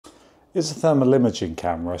Is a thermal imaging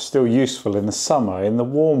camera still useful in the summer, in the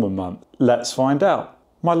warmer months? Let's find out.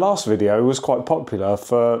 My last video was quite popular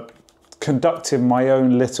for conducting my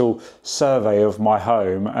own little survey of my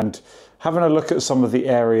home and having a look at some of the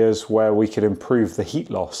areas where we could improve the heat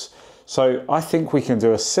loss. So I think we can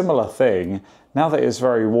do a similar thing now that it's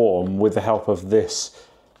very warm with the help of this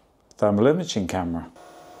thermal imaging camera.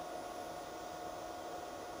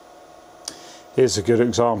 Here's a good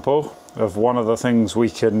example of one of the things we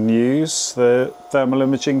can use the thermal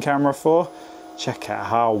imaging camera for. Check out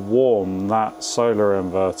how warm that solar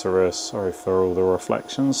inverter is. Sorry for all the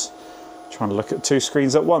reflections. I'm trying to look at two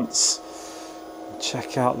screens at once.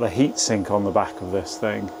 Check out the heatsink on the back of this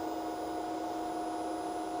thing.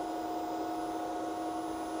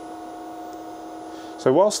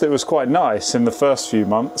 So whilst it was quite nice in the first few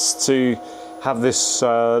months to have this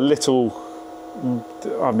very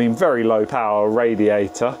low power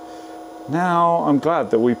radiator, now I'm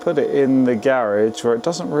glad that we put it in the garage where it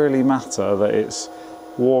doesn't really matter that it's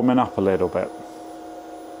warming up a little bit.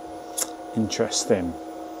 Interesting.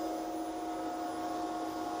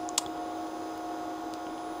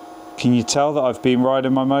 Can you tell that I've been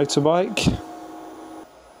riding my motorbike?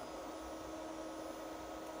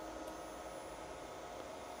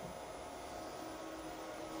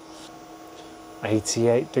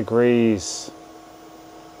 "88 degrees.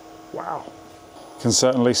 Wow. Can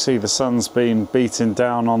certainly see the sun's been beating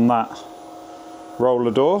down on that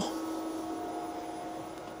roller door.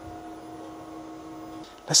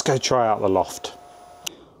 Let's go try out the loft.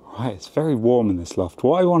 Right, it's very warm in this loft.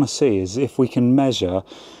 What I want to see is if we can measure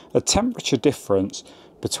a temperature difference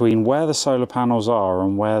between where the solar panels are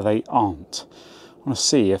and where they aren't. I want to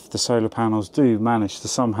see if the solar panels do manage to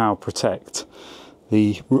somehow protect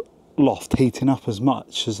the loft heating up as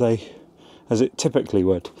much as it typically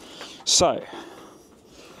would. So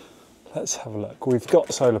let's have a look. We've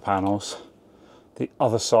got solar panels the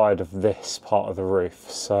other side of this part of the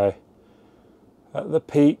roof. So at the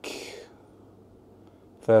peak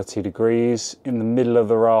 30 degrees, in the middle of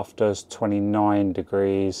the rafters 29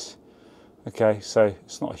 degrees. Okay, so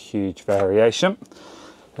it's not a huge variation.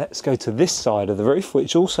 Let's go to this side of the roof,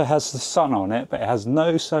 which also has the sun on it, but it has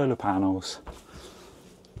no solar panels.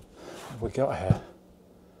 What have we got here?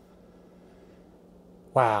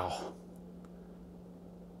 Wow.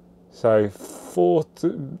 So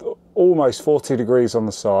almost 40 degrees on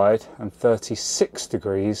the side and 36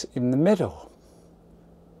 degrees in the middle.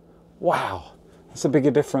 Wow, that's a bigger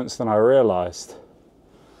difference than I realised.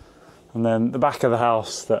 And then the back of the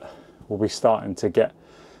house that will be starting to get,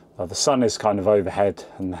 well, the sun is kind of overhead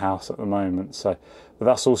in the house at the moment, so, but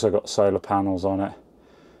that's also got solar panels on it.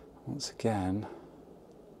 Once again,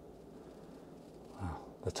 well,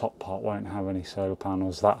 the top part won't have any solar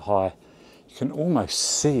panels that high. You can almost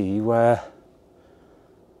see where,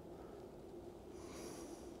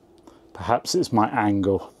 perhaps it's my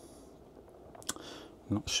angle,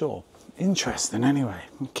 I'm not sure. Interesting anyway.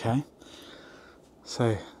 Okay,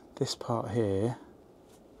 so this part here,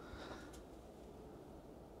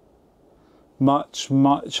 much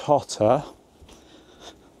hotter,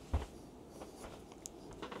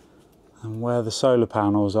 and where the solar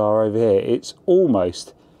panels are over here, it's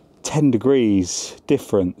almost 10 degrees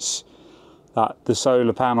difference that the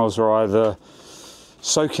solar panels are either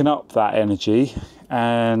soaking up that energy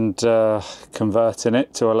and converting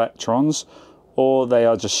it to electrons, or they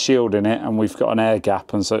are just shielding it and we've got an air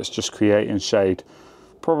gap and so it's just creating shade.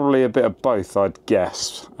 Probably a bit of both, I'd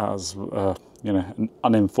guess, as you know, an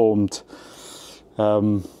uninformed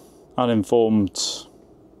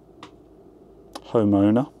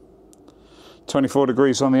homeowner. 24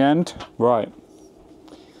 degrees on the end, right.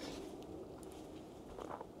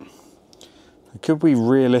 Could we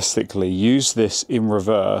realistically use this in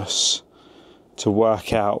reverse to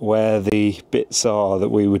work out where the bits are that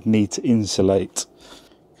we would need to insulate?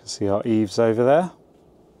 You can see our eaves over there.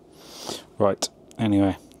 Right,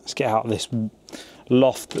 anyway, let's get out of this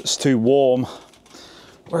loft that's too warm.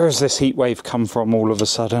 Where has this heat wave come from all of a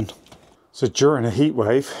sudden? So during a heat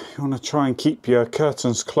wave, you want to try and keep your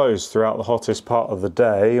curtains closed throughout the hottest part of the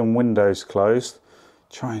day and windows closed.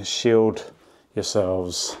 Try and shield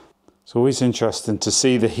yourselves. It's always interesting to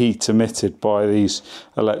see the heat emitted by these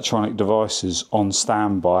electronic devices on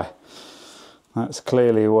standby. That's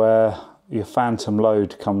clearly where your phantom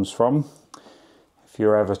load comes from. If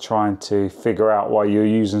you're ever trying to figure out why you're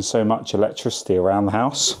using so much electricity around the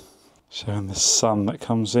house. Showing the sun that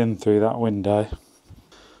comes in through that window.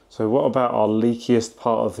 So what about our leakiest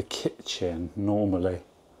part of the kitchen normally?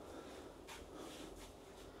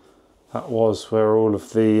 That was where all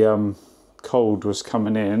of the cold was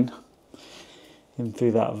coming in. in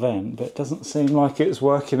through that vent, but it doesn't seem like it's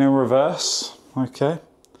working in reverse. Okay.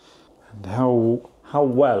 And how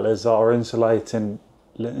well is our insulated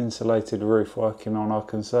roof working on our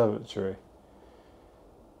conservatory?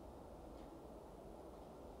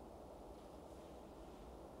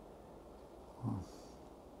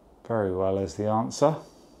 Very well is the answer.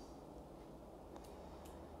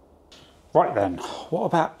 Right then, what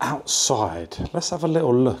about outside? Let's have a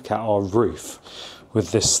little look at our roof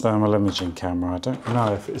with this thermal imaging camera. I don't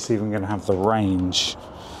know if it's even going to have the range.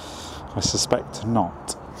 I suspect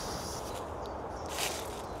not.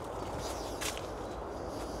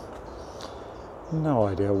 No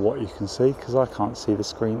idea what you can see because I can't see the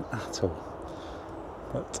screen at all.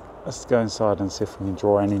 But let's go inside and see if we can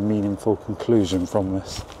draw any meaningful conclusion from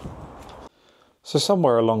this. So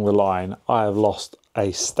somewhere along the line, I have lost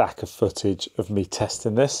a stack of footage of me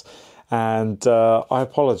testing this, and I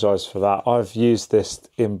apologise for that. I've used this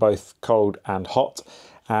in both cold and hot,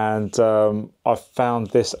 and I've found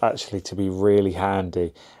this actually to be really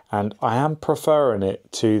handy, and I am preferring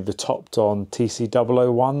it to the topped-on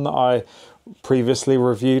TC-001 that I previously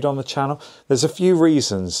reviewed on the channel. There's a few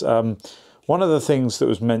reasons. One of the things that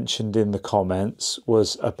was mentioned in the comments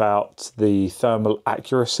was about the thermal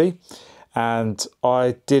accuracy, and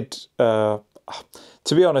I did, to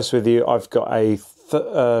be honest with you, I've got a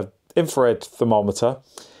infrared thermometer,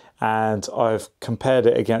 and I've compared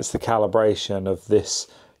it against the calibration of this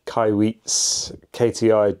Kaiweets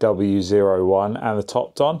KTI-W01 and the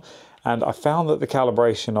topped-on, and I found that the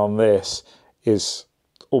calibration on this is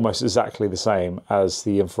almost exactly the same as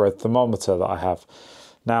the infrared thermometer that I have.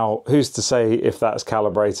 Now, who's to say if that's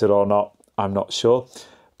calibrated or not? I'm not sure,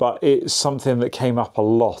 but it's something that came up a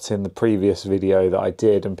lot in the previous video that I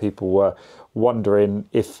did, and people were wondering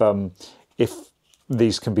if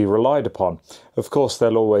these can be relied upon. Of course,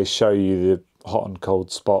 they'll always show you the hot and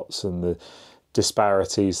cold spots and the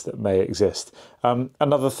disparities that may exist.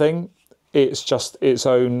 Another thing, it's just its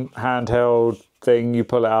own handheld thing. You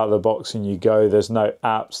pull it out of the box and you go. There's no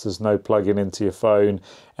apps, there's no plugging into your phone,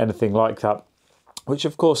 anything like that, which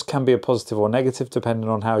of course can be a positive or negative depending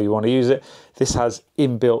on how you want to use it. This has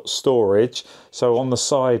inbuilt storage. So on the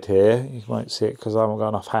side here, you won't see it because I haven't got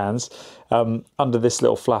enough hands, under this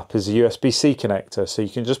little flap is a USB-C connector. So you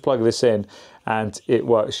can just plug this in and it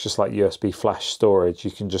works just like USB flash storage.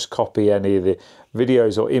 You can just copy any of the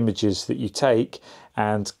videos or images that you take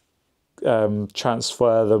and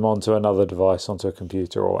transfer them onto another device, onto a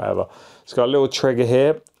computer or whatever. It's got a little trigger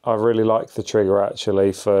here. I really like the trigger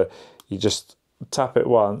actually. For you just tap it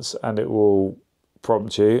once and it will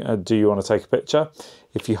prompt you, do you want to take a picture?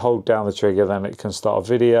 If you hold down the trigger, then it can start a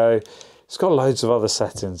video. It's got loads of other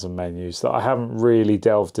settings and menus that I haven't really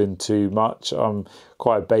delved into much. I'm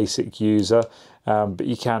quite a basic user, but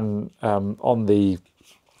you can on the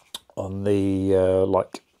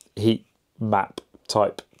like heat map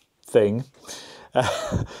type thing.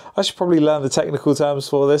 I should probably learn the technical terms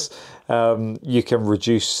for this. You can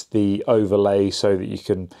reduce the overlay so that you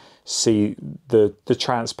can see the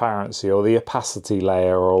transparency or the opacity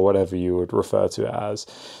layer or whatever you would refer to it as.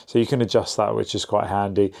 So you can adjust that, which is quite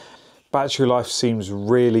handy. Battery life seems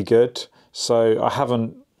really good. So I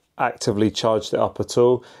haven't actively charged it up at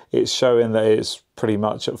all. It's showing that it's pretty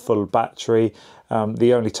much at full battery.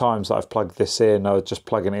 The only times that I've plugged this in are just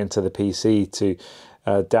plugging it into the PC to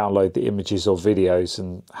download the images or videos,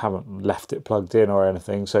 and haven't left it plugged in or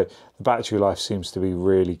anything. So the battery life seems to be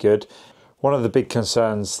really good. One of the big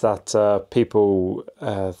concerns that people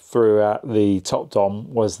threw at the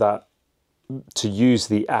topped-on was that to use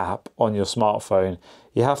the app on your smartphone,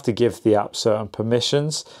 you have to give the app certain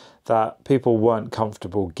permissions that people weren't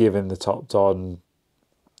comfortable giving the topped-on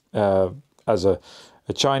as a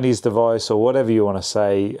Chinese device or whatever you want to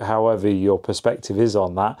say. However your perspective is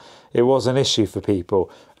on that, it was an issue for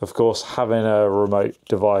people. Of course, having a remote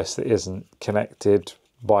device that isn't connected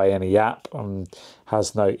by any app and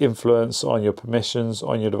has no influence on your permissions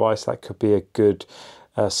on your device, that could be a good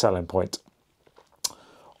selling point.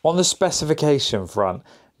 On the specification front,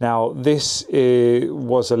 now this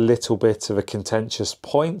was a little bit of a contentious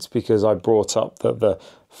point because I brought up that the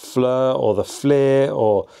FLIR or the FLIR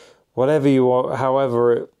or whatever you want,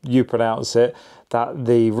 however you pronounce it, that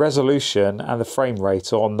the resolution and the frame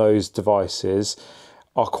rate on those devices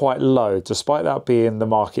are quite low. Despite that being the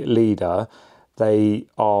market leader, they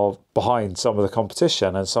are behind some of the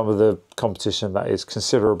competition, and some of the competition that is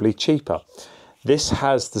considerably cheaper. This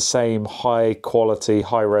has the same high quality,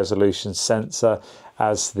 high resolution sensor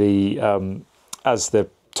as the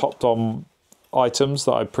topped-on items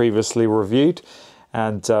that I previously reviewed,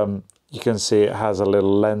 and you can see it has a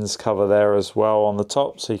little lens cover there as well on the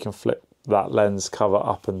top, so you can flip that lens cover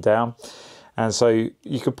up and down. And so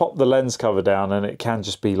you could pop the lens cover down and it can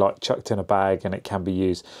just be like chucked in a bag and it can be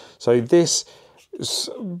used. So this,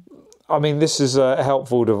 I mean, this is a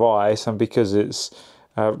helpful device, and because it's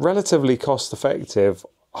relatively cost effective,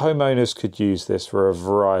 homeowners could use this for a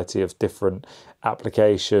variety of different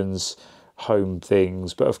applications, home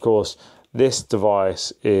things. But of course, this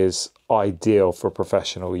device is ideal for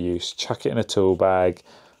professional use. Chuck it in a tool bag.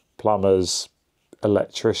 Plumbers,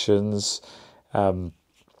 electricians,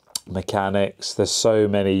 mechanics, there's so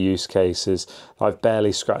many use cases. I've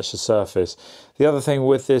barely scratched the surface. The other thing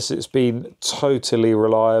with this, it's been totally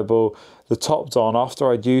reliable. The top on,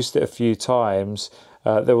 after I'd used it a few times,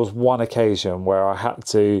 there was one occasion where I had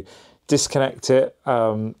to disconnect it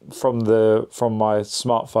from my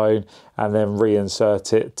smartphone and then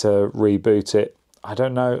reinsert it to reboot it. I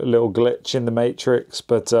don't know, a little glitch in the matrix,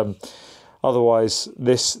 but otherwise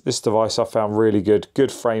this device I found really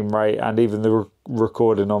good frame rate, and even the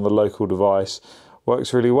recording on the local device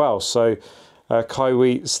works really well. So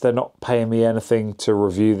Kaiweets, they're not paying me anything to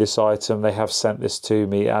review this item. They have sent this to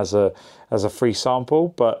me as a free sample,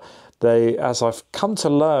 but as I've come to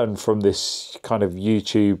learn from this kind of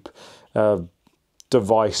YouTube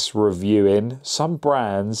device reviewing, some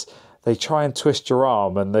brands, they try and twist your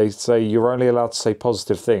arm and they say you're only allowed to say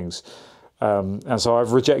positive things. And so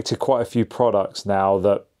I've rejected quite a few products now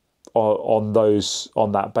that on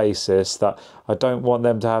that basis, that I don't want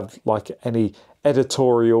them to have like any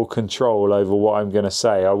editorial control over what I'm going to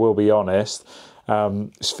say. I will be honest.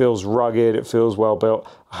 It feels rugged. It feels well built.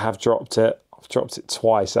 I have dropped it. I've dropped it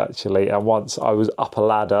twice actually. And once I was up a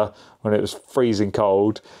ladder when it was freezing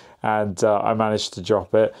cold, and I managed to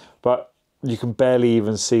drop it. But you can barely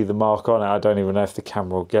even see the mark on it. I don't even know if the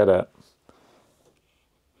camera will get it.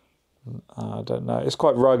 I don't know. It's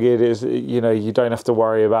quite rugged. It's, you know, you don't have to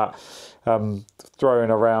worry about throwing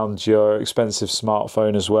around your expensive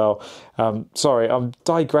smartphone as well. Sorry, I'm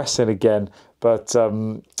digressing again, but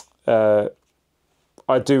I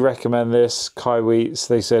do recommend this Kaiweets.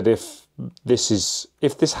 They said if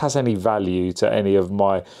this has any value to any of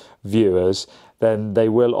my viewers, then they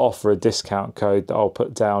will offer a discount code that I'll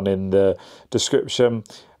put down in the description.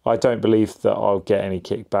 I don't believe that I'll get any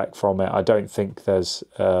kickback from it. I don't think there's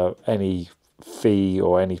any fee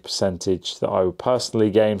or any percentage that I would personally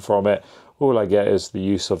gain from it. All I get is the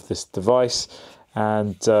use of this device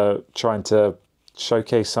and trying to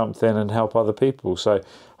showcase something and help other people. So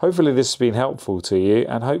hopefully this has been helpful to you,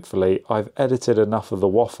 and hopefully I've edited enough of the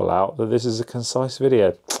waffle out that this is a concise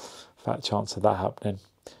video. Fat chance of that happening.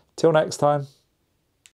 Till next time.